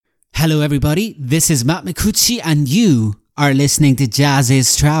Hello everybody, this is Matt Mikuchi and you are listening to Jazz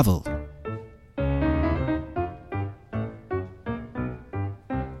is Travel.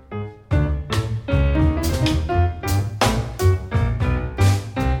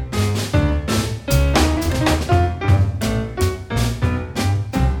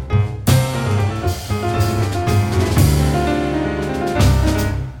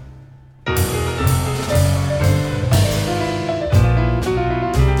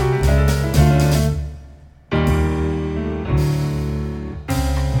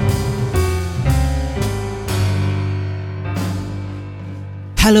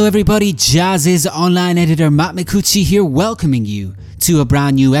 Hello everybody, Jazz's online editor Matt Mikuchi here, welcoming you to a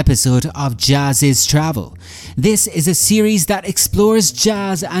brand new episode of Jazz is Travel. This is a series that explores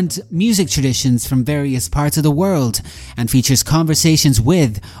jazz and music traditions from various parts of the world and features conversations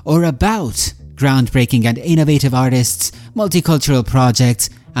with or about groundbreaking and innovative artists, multicultural projects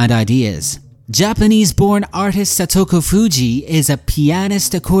and ideas. Japanese-born artist Satoko Fujii is a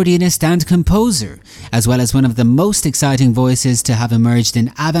pianist, accordionist and composer, as well as one of the most exciting voices to have emerged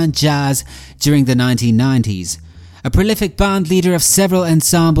in avant jazz during the 1990s. A prolific band leader of several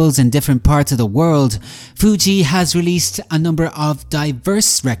ensembles in different parts of the world, Fujii has released a number of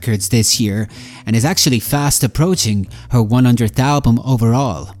diverse records this year and is actually fast approaching her 100th album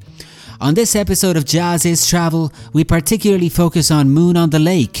overall. On this episode of Jazz is Travel, we particularly focus on Moon on the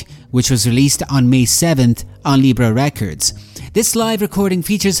Lake, which was released on May 7th on Libra Records. This live recording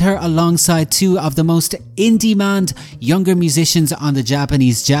features her alongside two of the most in-demand younger musicians on the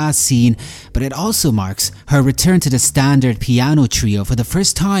Japanese jazz scene, but it also marks her return to the standard piano trio for the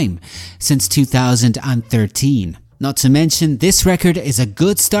first time since 2013. Not to mention, this record is a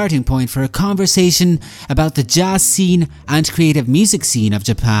good starting point for a conversation about the jazz scene and creative music scene of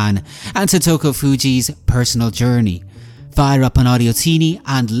Japan and Satoko Fujii's personal journey. Fire up an Audio Teeny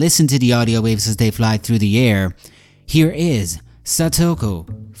and listen to the audio waves as they fly through the air. Here is Satoko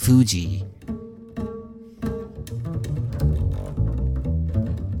Fujii.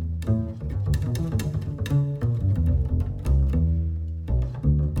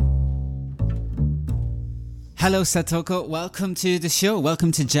 Hello Satoko, welcome to the show.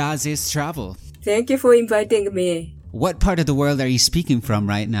 Welcome to Jazz is Travel. Thank you for inviting me. What part of the world are you speaking from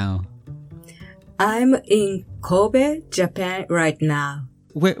right now? I'm in Kobe, Japan right now.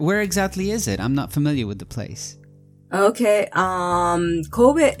 Where exactly is it? I'm not familiar with the place. Okay,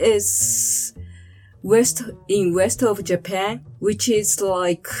 Kobe is west of Japan, which is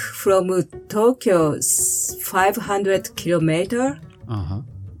like from Tokyo 500 kilometer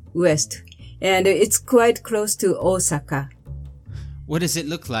west. And it's quite close to Osaka. What does it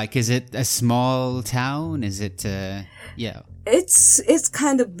look like? Is it a small town? Is it, yeah? It's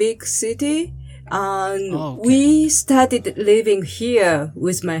kind of big city. Okay. We started living here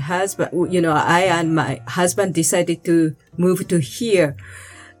with my husband. You know, I and my husband decided to move to here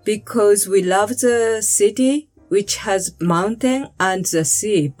because we love the city, which has mountain and the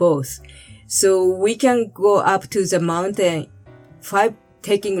sea both. So we can go up to the mountain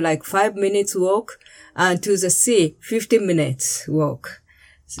taking like 5 minutes walk, and to the sea, 15 minutes walk.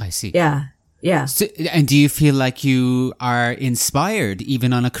 I see. Yeah. So, and do you feel like you are inspired,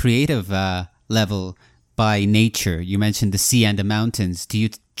 even on a creative level, by nature? You mentioned the sea and the mountains. Do you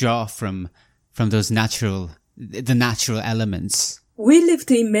draw from those natural elements? We lived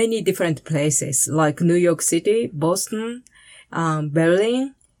in many different places, like New York City, Boston,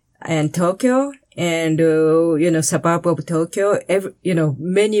 Berlin, and Tokyo. And, suburb of Tokyo,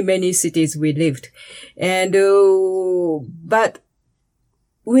 many cities we lived. And, but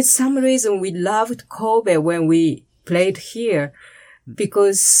with some reason we loved Kobe when we played here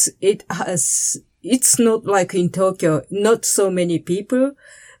because it's not like in Tokyo, not so many people,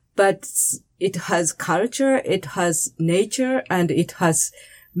 but it has culture, it has nature, and it has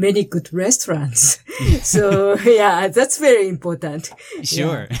many good restaurants. So yeah, that's very important.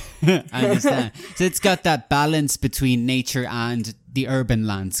 Sure. Yeah. I understand. So it's got that balance between nature and the urban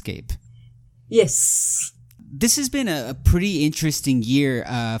landscape. Yes. This has been a pretty interesting year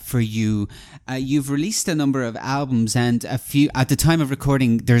for you. You've released a number of albums and a few, at the time of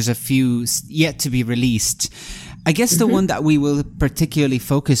recording, there's a few yet to be released. I guess the one that we will particularly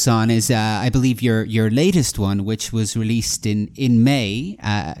focus on is, I believe, your latest one, which was released in May.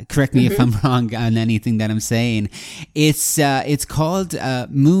 Correct me if I'm wrong on anything that I'm saying. It's called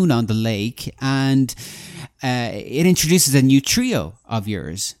Moon on the Lake, and it introduces a new trio of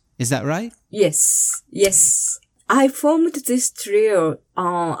yours. Is that right? Yes. I formed this trio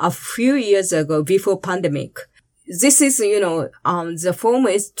a few years ago before pandemic. This is, the form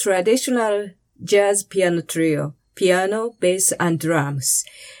is traditional jazz piano trio. piano, bass, and drums.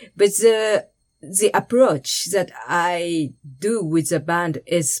 But the approach that I do with the band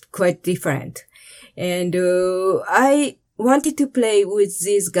is quite different. And I wanted to play with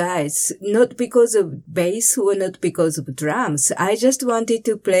these guys, not because of bass or not because of drums. I just wanted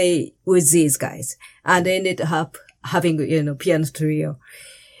to play with these guys and ended up having, piano trio.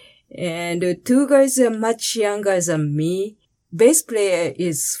 And two guys are much younger than me. Bass player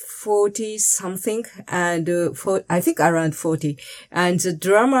is 40 something and I think around 40. And the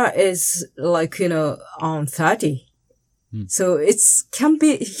drummer is like, 30. So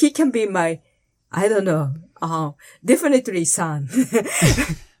he can be my, I don't know, definitely son.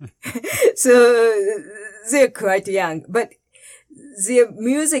 So they're quite young, but their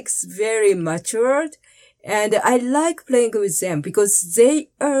music's very matured and I like playing with them because they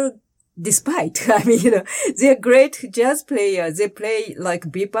are they're great jazz players. They play like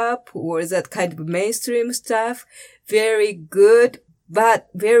bebop or that kind of mainstream stuff. Very good, but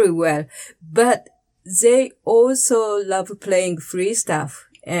very well. But they also love playing free stuff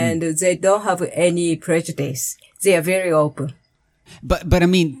and they don't have any prejudice. They are very open. But I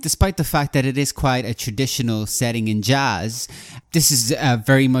mean, despite the fact that it is quite a traditional setting in jazz, this is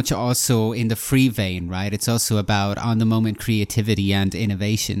very much also in the free vein, right? It's also about on-the-moment creativity and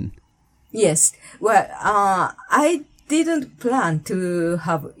innovation. Yes. Well, I didn't plan to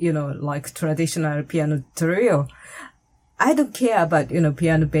have, like traditional piano trio. I don't care about,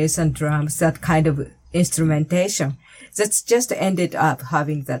 piano, bass and drums, that kind of instrumentation. That's just ended up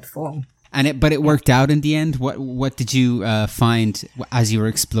having that form. But it worked out in the end. What did you find as you were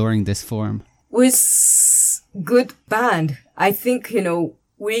exploring this form? With good band, I think,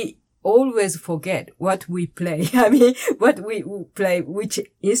 we always forget what we play. I mean, what we play, which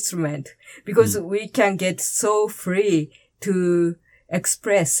instrument, because we can get so free to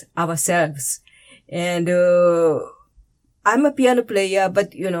express ourselves. And, I'm a piano player,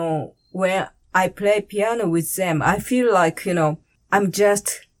 but, when I play piano with them, I feel like, I'm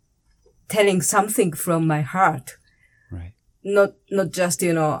just telling something from my heart. Right. Not just,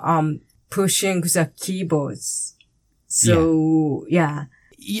 pushing the keyboards. So, yeah.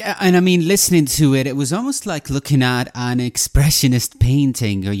 Yeah, and I mean, listening to it, it was almost like looking at an expressionist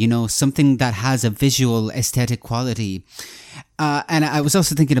painting or, something that has a visual aesthetic quality. And I was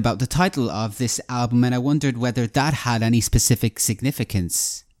also thinking about the title of this album, and I wondered whether that had any specific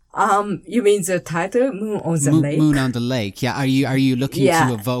significance. You mean the title, Moon on the Lake? Moon on the Lake, yeah. Are you looking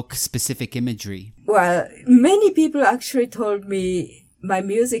to evoke specific imagery? Well, many people actually told me my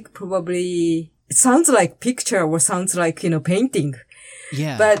music probably sounds like picture or sounds like, painting.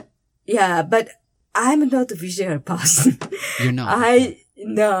 Yeah. But I'm not a visual person. You're not?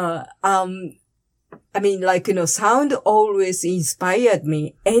 No. I mean, like, sound always inspired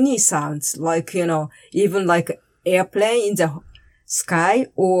me. Any sounds, like, even like airplane in the sky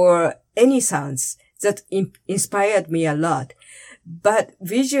or any sounds that inspired me a lot. But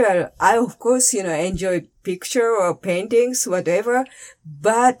visual, I of course, enjoy picture or paintings, whatever,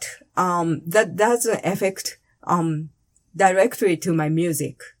 but, that doesn't affect, directly to my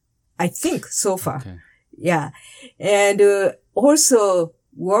music. I think so far. Okay. Yeah. And, also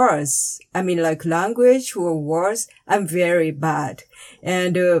words. I mean, like language or words, I'm very bad.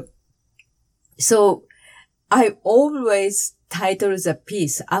 And, so I always title the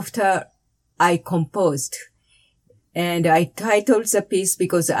piece after I composed. And I titled the piece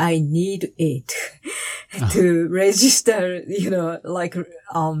because I need it to register,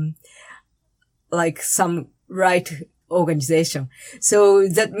 like some right organization. So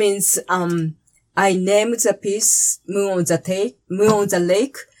that means, I named the piece Moon on the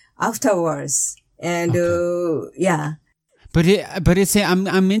Lake afterwards. And, yeah. But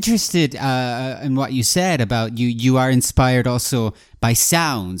I'm interested in what you said about you are inspired also by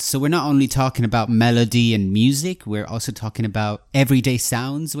sounds. So we're not only talking about melody and music, we're also talking about everyday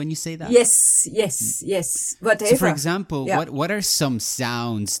sounds when you say that. Yes. Whatever. So for example, what are some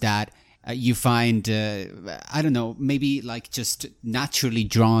sounds that you find I don't know, maybe like just naturally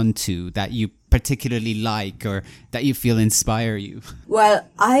drawn to, that you particularly like or that you feel inspire you? Well,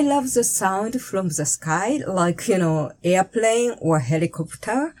 I love the sound from the sky, like, airplane or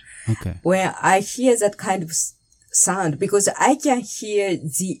helicopter. Okay. Where I hear that kind of sound because I can hear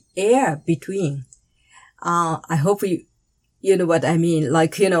the air between. I hope you know what I mean.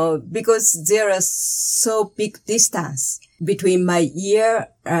 Like, because there is so big distance between my ear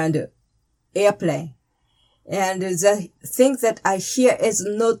and airplane. And the thing that I hear is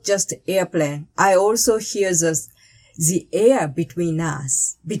not just airplane. I also hear the air between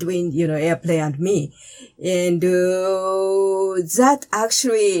us, between, airplane and me. And, that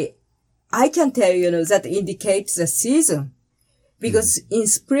actually, I can tell, that indicates the season. Because in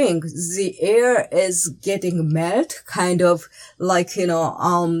spring, the air is getting melt, kind of like,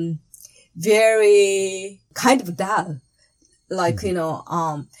 very kind of dull. Like,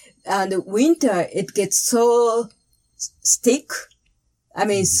 and winter, it gets so thick. I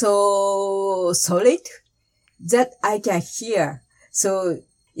mean, so solid that I can hear. So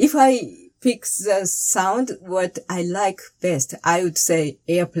if I pick the sound, what I like best, I would say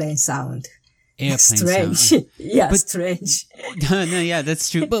airplane sound. Airplane strange. sound. Yeah, strange. No, yeah, that's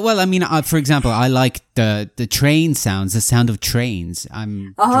true. But well, I mean, for example, I like the train sounds, the sound of trains.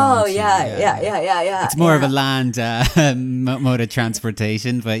 I'm drawn to, yeah. It's more of a land mode of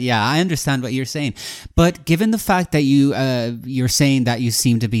transportation, but yeah, I understand what you're saying. But given the fact that you're saying that you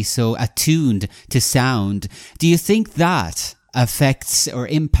seem to be so attuned to sound, do you think that affects or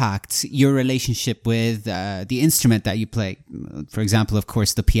impacts your relationship with the instrument that you play? For example, of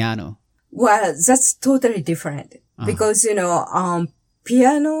course, the piano. Well, that's totally different because,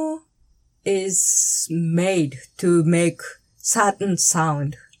 piano is made to make certain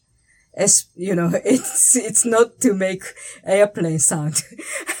sound. As, it's not to make airplane sound.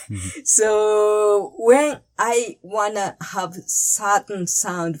 So when I wanna have certain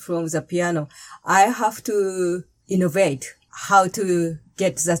sound from the piano, I have to innovate how to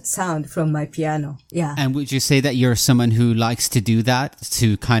get that sound from my piano. Yeah. And would you say that you're someone who likes to do that,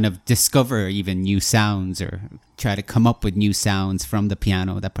 to kind of discover even new sounds or try to come up with new sounds from the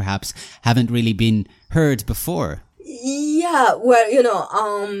piano that perhaps haven't really been heard before? Yeah. Well,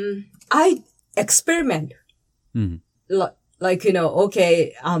 I experiment.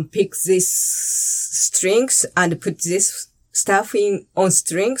 Pick these strings and put this stuff on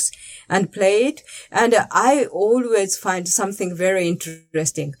strings and play it. And I always find something very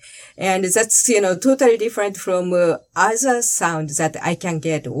interesting. And that's, totally different from other sounds that I can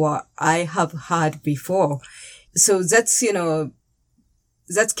get or I have heard before. So that's, that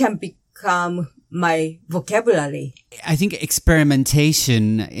can become my vocabulary. I think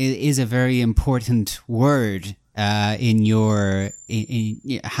experimentation is a very important word has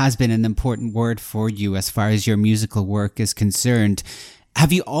been an important word for you as far as your musical work is concerned.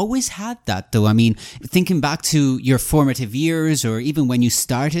 Have you always had that though? I mean, thinking back to your formative years or even when you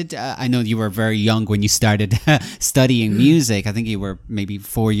started, I know you were very young when you started studying music. I think you were maybe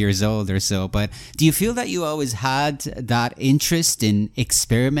 4 years old or so, but do you feel that you always had that interest in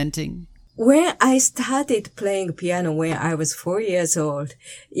experimenting? When I started playing piano when I was 4 years old,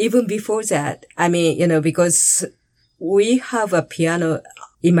 even before that, I mean, because we have a piano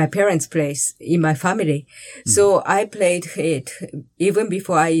in my parents' place, in my family. So I played it even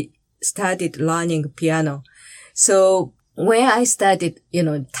before I started learning piano. So when I started,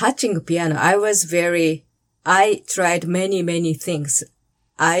 touching piano, I tried many, many things.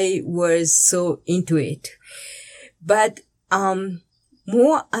 I was so into it. But,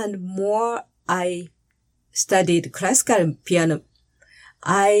 more and more I studied classical piano,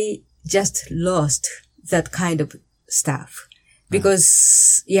 I just lost that kind of stuff.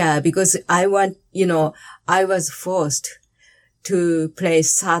 Because I was forced to play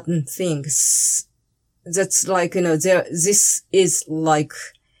certain things. That's like, this is like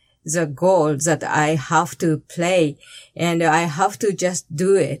the goal that I have to play and I have to just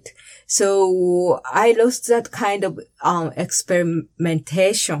do it. So I lost that kind of,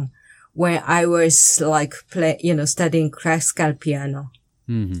 experimentation when I was studying classical piano.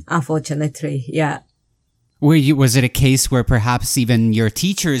 Unfortunately. Yeah. Was it a case where perhaps even your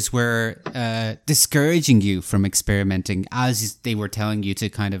teachers were discouraging you from experimenting as they were telling you to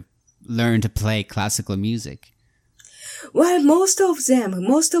kind of learn to play classical music? Well, most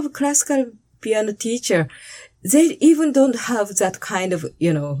of classical piano teacher, they even don't have that kind of,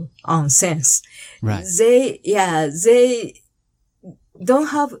 sense. Right. They don't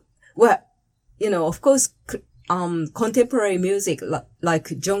have, of course, contemporary music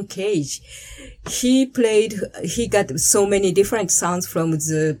like John Cage, he got so many different sounds from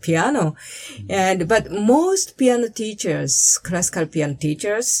the piano. But most piano teachers, classical piano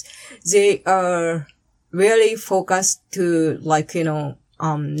teachers, they are really focused to 18th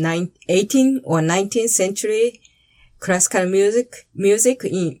or 19th century classical music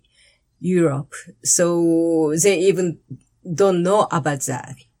in Europe. So they even don't know about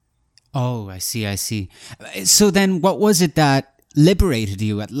that. Oh, I see. So then what was it that liberated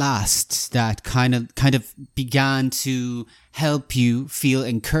you at last, that kind of began to help you feel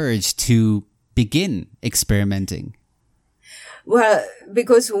encouraged to begin experimenting? Well,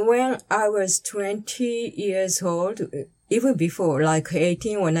 because when I was 20 years old, even before, like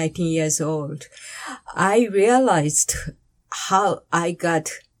 18 or 19 years old, I realized how I got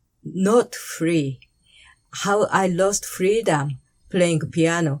not free, how I lost freedom playing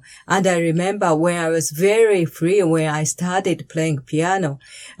piano. And I remember when I was very free, when I started playing piano,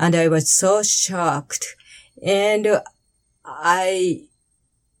 and I was so shocked. And I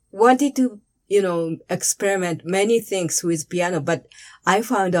wanted to, experiment many things with piano, but I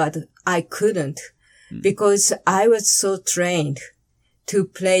found out I couldn't because I was so trained to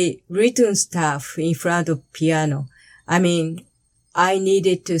play written stuff in front of piano. I mean, I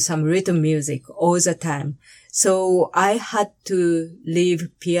needed some rhythm music all the time. So I had to leave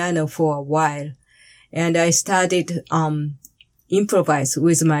piano for a while, and I started, improvise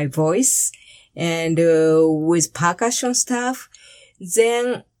with my voice and, with percussion stuff.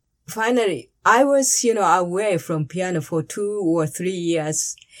 Then finally, I was, away from piano for 2 or 3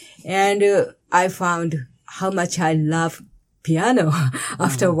 years, and, I found how much I love piano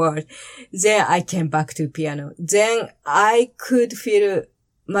afterward. Then I came back to piano. Then I could feel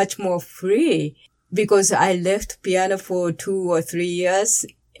much more free because I left piano for 2 or 3 years,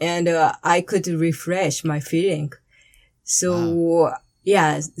 and I could refresh my feeling. So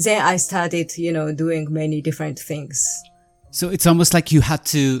yeah, then I started, doing many different things. So it's almost like you had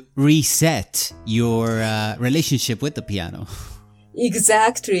to reset your relationship with the piano.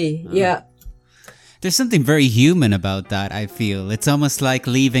 Exactly. Yeah. There's something very human about that, I feel. It's almost like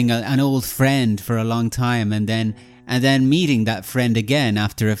leaving an old friend for a long time and then meeting that friend again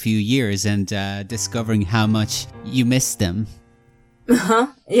after a few years and discovering how much you miss them. Uh-huh.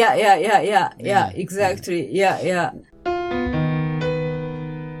 Yeah, exactly. Yeah.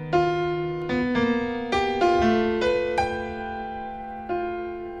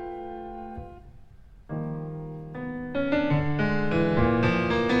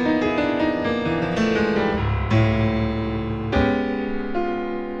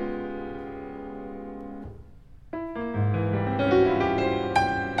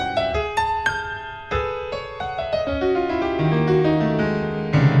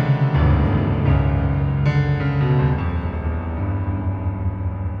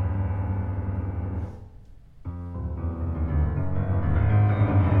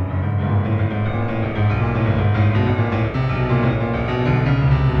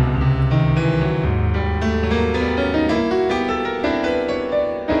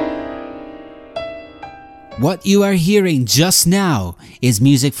 What you are hearing just now is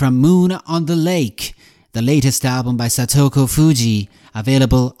music from Moon on the Lake, the latest album by Satoko Fujii,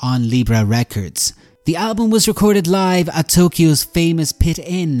 available on Libra Records. The album was recorded live at Tokyo's famous Pit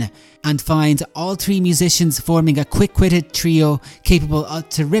Inn and finds all 3 musicians forming a quick-witted trio capable of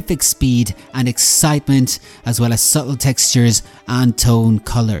terrific speed and excitement, as well as subtle textures and tone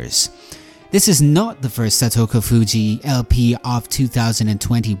colours. This is not the first Satoko Fujii LP of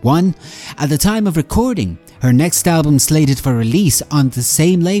 2021. At the time of recording, her next album slated for release on the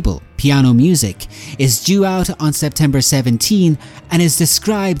same label, Piano Music, is due out on September 17 and is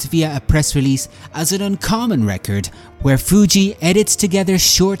described via a press release as an uncommon record where Fujii edits together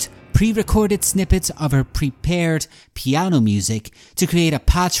short, pre-recorded snippets of her prepared piano music to create a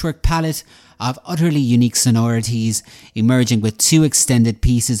patchwork palette of utterly unique sonorities, emerging with 2 extended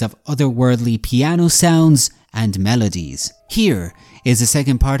pieces of otherworldly piano sounds and melodies. Here is the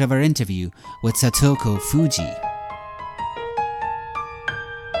second part of our interview with Satoko Fujii.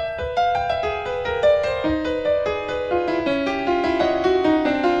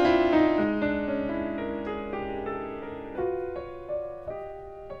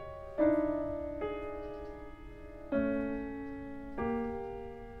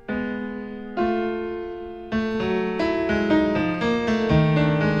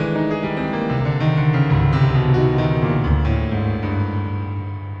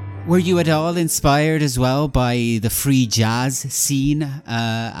 Were you at all inspired as well by the free jazz scene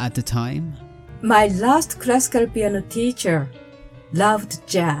at the time? My last classical piano teacher loved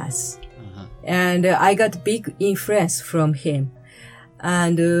jazz, and I got big influence from him.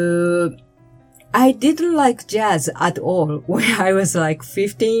 And I didn't like jazz at all when I was like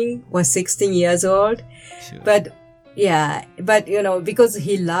 15 or 16 years old. Sure. But because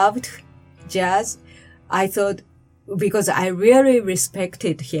he loved jazz, I thought, because I really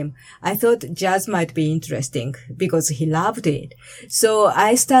respected him, I thought jazz might be interesting because he loved it. So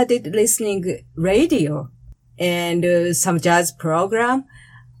I started listening radio and some jazz program,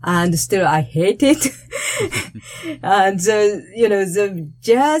 and still I hate it. And the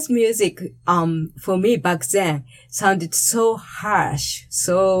jazz music for me back then sounded so harsh,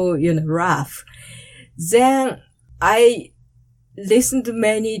 so rough. Then I listened to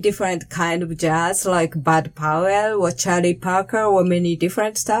many different kind of jazz, like Bud Powell or Charlie Parker or many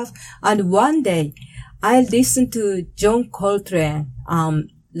different stuff. And one day I listened to John Coltrane,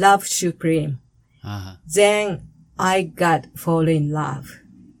 love supreme. Uh-huh. Then I got fall in love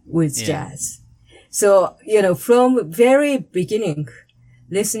with Yeah. jazz. So, from very beginning,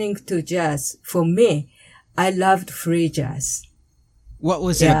 listening to jazz, for me, I loved free jazz. What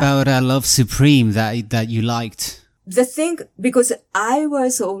was it Yeah. about Love Supreme that you liked? The thing, because I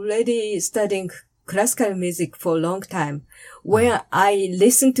was already studying classical music for a long time, when I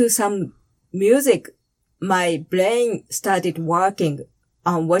listened to some music, my brain started working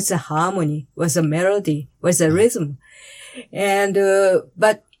on what's the harmony, what's the melody, what's the rhythm. And,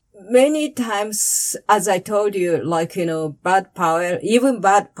 but many times, as I told you, like, even Bad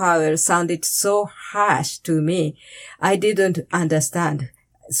Powell sounded so harsh to me. I didn't understand.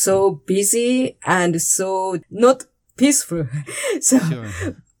 So busy and so not peaceful. So, Sure.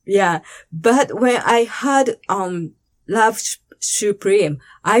 yeah. But when I heard, Love Supreme,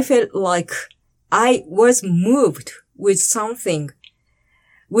 I felt like I was moved with something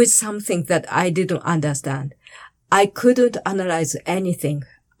that I didn't understand. I couldn't analyze anything.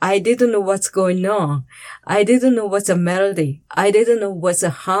 I didn't know what's going on. I didn't know what's a melody. I didn't know what's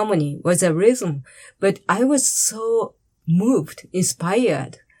a harmony, what's a rhythm. But I was so moved,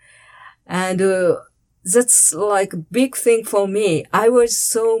 inspired. And that's like a big thing for me. I was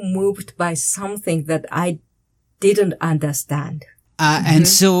so moved by something that I didn't understand. And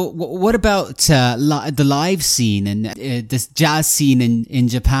so, what about the live scene and this jazz scene in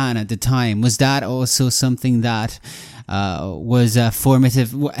Japan at the time? Was that also something that was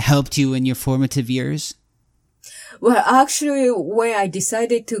formative, helped you in your formative years? Well, actually, when I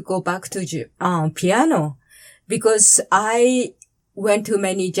decided to go back to piano, because I went to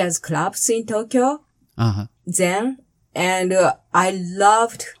many jazz clubs in Tokyo Uh-huh. then, and I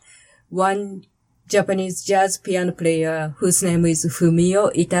loved one Japanese jazz piano player whose name is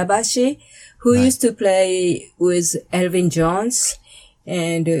Fumio Itabashi, who Right. used to play with Elvin Jones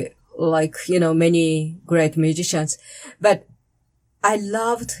and many great musicians. But I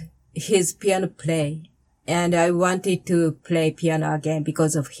loved his piano play and I wanted to play piano again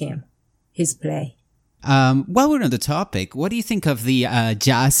because of him, his play. While we're on the topic, what do you think of the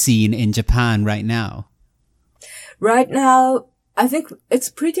jazz scene in Japan right now? Right now, I think it's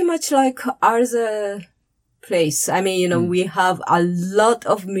pretty much like other place. I mean, we have a lot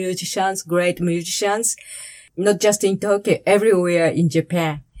of musicians, great musicians, not just in Tokyo, everywhere in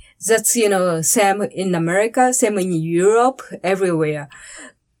Japan. That's, same in America, same in Europe, everywhere.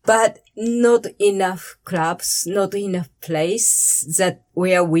 But not enough clubs, not enough place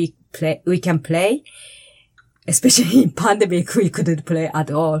where we can play. Especially in pandemic, we couldn't play at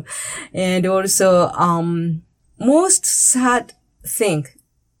all. And also, most sad thing,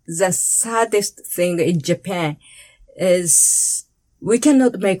 the saddest thing in Japan is we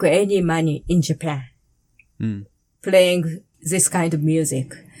cannot make any money in Japan playing this kind of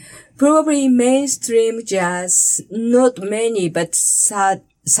music. Probably mainstream jazz, not many, but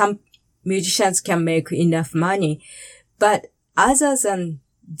some musicians can make enough money. But other than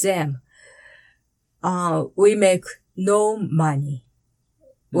them, we make no money.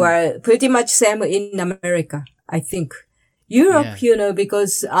 Well, pretty much same in America, I think. Europe,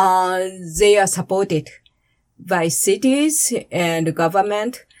 because, they are supported by cities and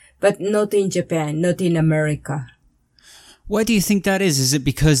government, but not in Japan, not in America. Why do you think that is? Is it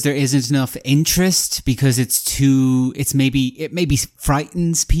because there isn't enough interest? Because it maybe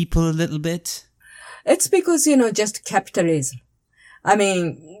frightens people a little bit? It's because, just capitalism. I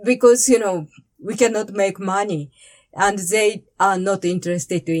mean, because, we cannot make money and they are not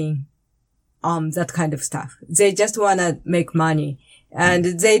interested in, that kind of stuff. They just want to make money and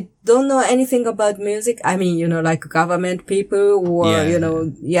they don't know anything about music. I mean, like government people or,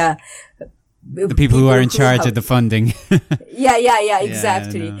 The people who are in charge of the funding. Yeah,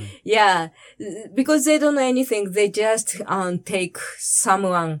 exactly. I know. Yeah. Because they don't know anything. They just, take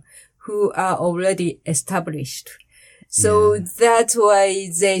someone who are already established. So that's why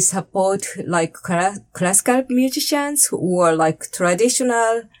they support like classical musicians or like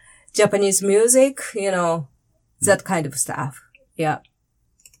traditional Japanese music, that kind of stuff. Yeah.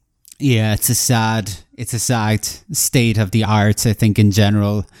 Yeah, it's a sad state of the arts, I think, in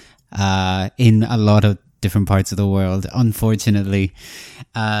general, in a lot of different parts of the world. Unfortunately,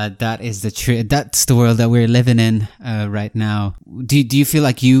 that's the world that we're living in, right now. Do you feel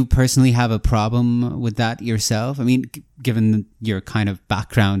like you personally have a problem with that yourself? I mean, given your kind of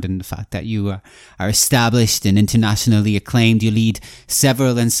background and the fact that you are established and internationally acclaimed, you lead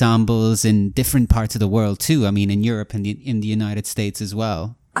several ensembles in different parts of the world too. I mean, in Europe and in the United States as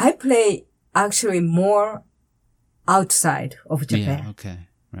well. I play actually more outside of Japan. Yeah, okay,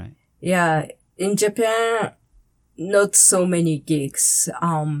 right. Yeah, in Japan, not so many gigs.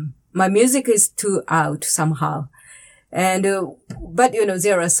 My music is too out somehow. And, but,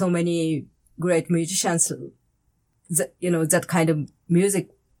 there are so many great musicians that, that kind of music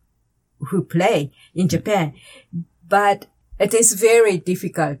who play in Japan. But it is very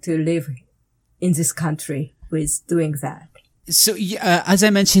difficult to live in this country with doing that. So, as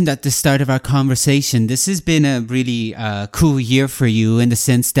I mentioned at the start of our conversation, this has been a really cool year for you in the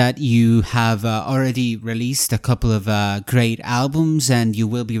sense that you have already released a couple of great albums, and you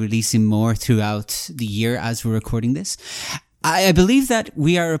will be releasing more throughout the year as we're recording this. I believe that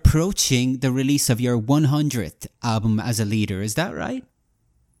we are approaching the release of your 100th album as a leader. Is that right?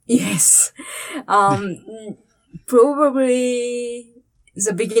 Yes. Probably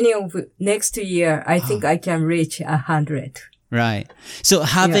the beginning of next year, I think I can reach 100. Right. So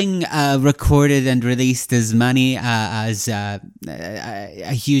having recorded and released as many as a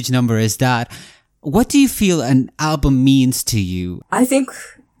huge number as that, what do you feel an album means to you? I think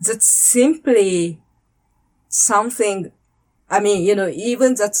that's simply something,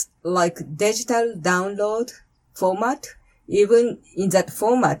 even that's like digital download format, even in that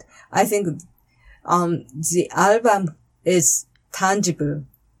format, I think the album is tangible.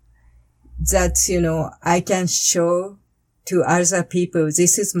 That, I can show to other people,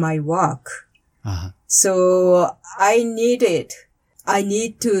 this is my work. Uh-huh. So I need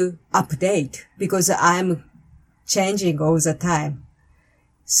to update because I'm changing all the time.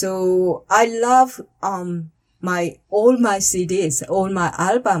 So I love, all my CDs, all my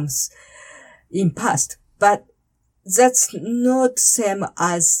albums in past, but that's not same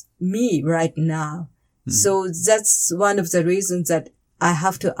as me right now. Mm. So that's one of the reasons that I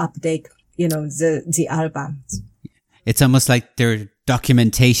have to update, the albums. It's almost like they're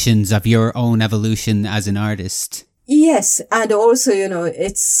documentations of your own evolution as an artist. Yes. And also,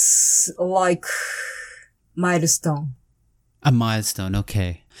 it's like milestone. A milestone.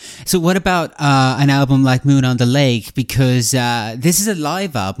 Okay. So what about an album like Moon on the Lake? Because this is a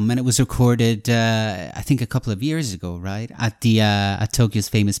live album and it was recorded, I think a couple of years ago, right? At Tokyo's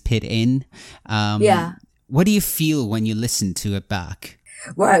famous Pit Inn. Yeah. What do you feel when you listen to it back?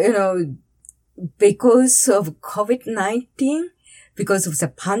 Well, because of COVID-19, because of the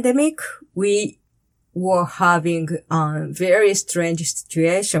pandemic, we were having a very strange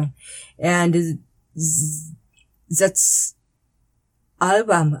situation. And that's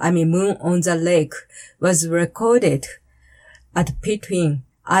album, Moon on the Lake, was recorded at Pit Inn.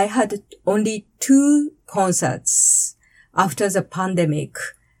 I had only 2 concerts after the pandemic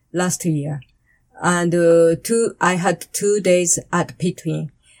last year. And I had 2 days at Pit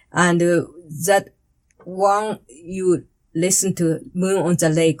Inn. And that one you listen to, Moon on the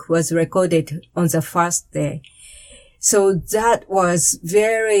Lake, was recorded on the first day. So that was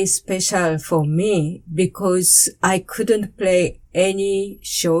very special for me because I couldn't play any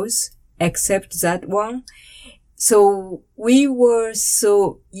shows except that one. So we were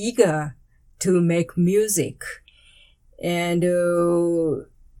so eager to make music. And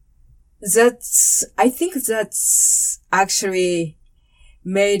I think that's actually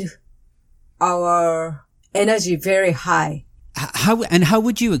made our energy very high. How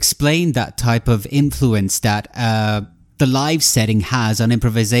would you explain that type of influence that the live setting has on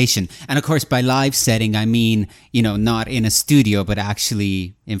improvisation? And of course, by live setting, I mean, not in a studio, but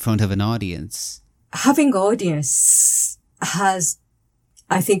actually in front of an audience. Having audience has,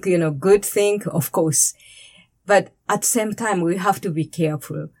 I think, good thing, of course. But at the same time, we have to be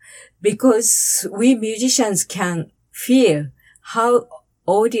careful because we musicians can feel how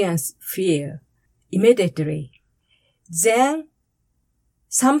audience feel immediately. Then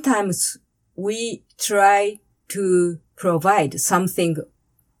sometimes we try to provide something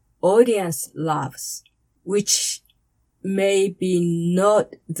audience loves, which may be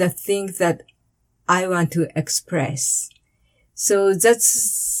not the thing that I want to express. So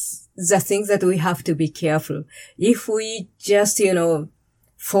that's the thing that we have to be careful. If we just,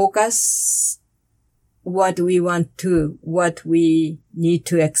 focus what we need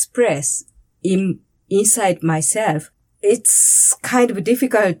to express inside myself, it's kind of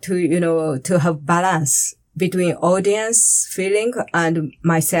difficult to have balance between audience feeling and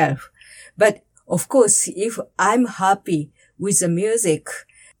myself. But of course, if I'm happy with the music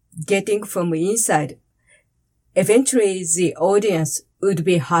getting from inside, eventually the audience would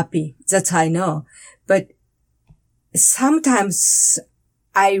be happy. That I know. But sometimes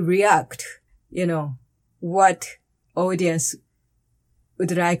I react, what audience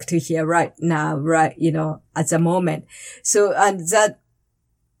would like to hear right now, right, at the moment. So, and that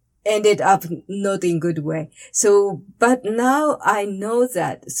ended up not in good way. So, but now I know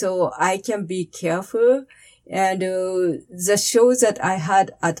that, so I can be careful And the show that I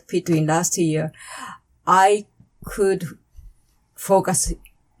had at Pitwin last year, I could focus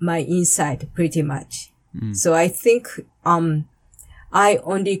my insight pretty much. So I think I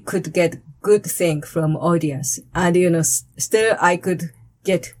only could get good thing from audience, and still I could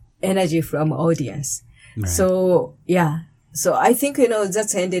get energy from audience. Right. So yeah, so I think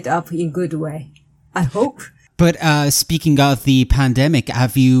that's ended up in good way, I hope. But speaking of the pandemic,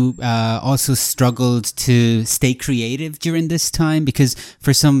 have you also struggled to stay creative during this time? Because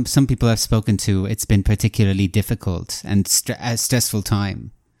for some people I've spoken to, it's been particularly difficult and a stressful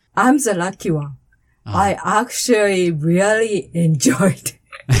time. I'm the lucky one. I actually really enjoyed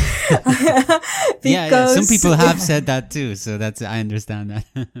yeah, some people have said that too, so I understand that.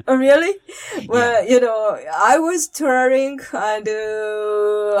 Oh, really? Well, I was touring and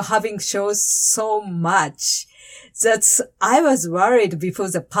having shows so much that I was worried before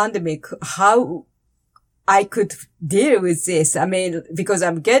the pandemic how I could deal with this. I mean, because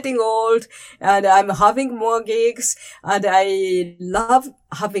I'm getting old and I'm having more gigs and I love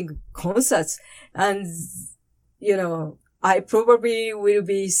having concerts and, I probably will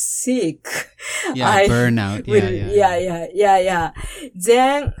be sick. Yeah, burnout. Yeah.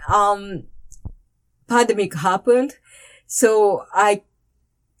 Then, pandemic happened. So I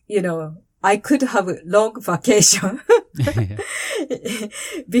could have a long vacation.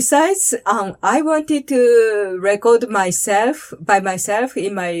 Besides, I wanted to record by myself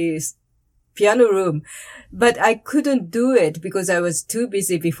in my piano room, but I couldn't do it because I was too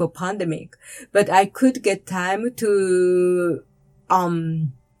busy before pandemic. But I could get time to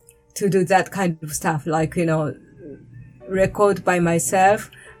do that kind of stuff, like, record by myself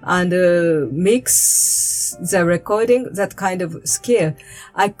and mix the recording, that kind of skill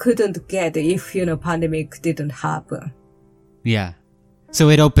I couldn't get if, pandemic didn't happen. Yeah. So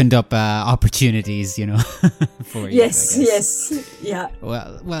it opened up opportunities, for you. Yes. Yeah.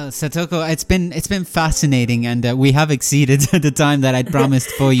 Well, Satoko, it's been fascinating, and we have exceeded the time that I'd promised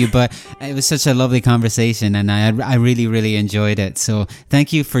for you, but it was such a lovely conversation, and I really, really enjoyed it. So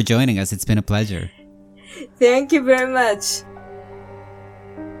thank you for joining us. It's been a pleasure. Thank you very much.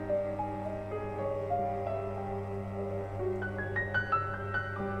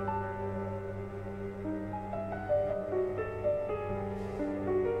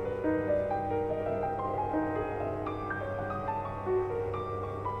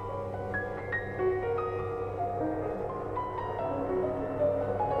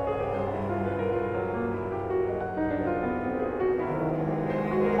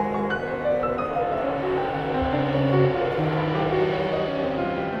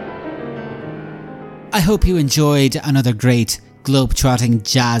 I hope you enjoyed another great globe-trotting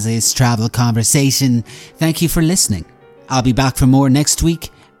Jazz's travel conversation. Thank you for listening. I'll be back for more next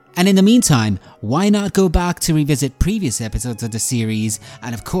week. And in the meantime, why not go back to revisit previous episodes of the series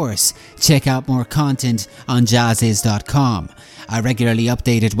and of course, check out more content on jazziz.com, a regularly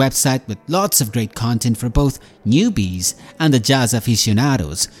updated website with lots of great content for both newbies and the jazz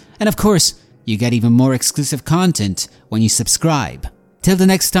aficionados. And of course, you get even more exclusive content when you subscribe. Till the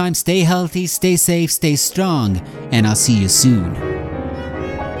next time, stay healthy, stay safe, stay strong, and I'll see you soon.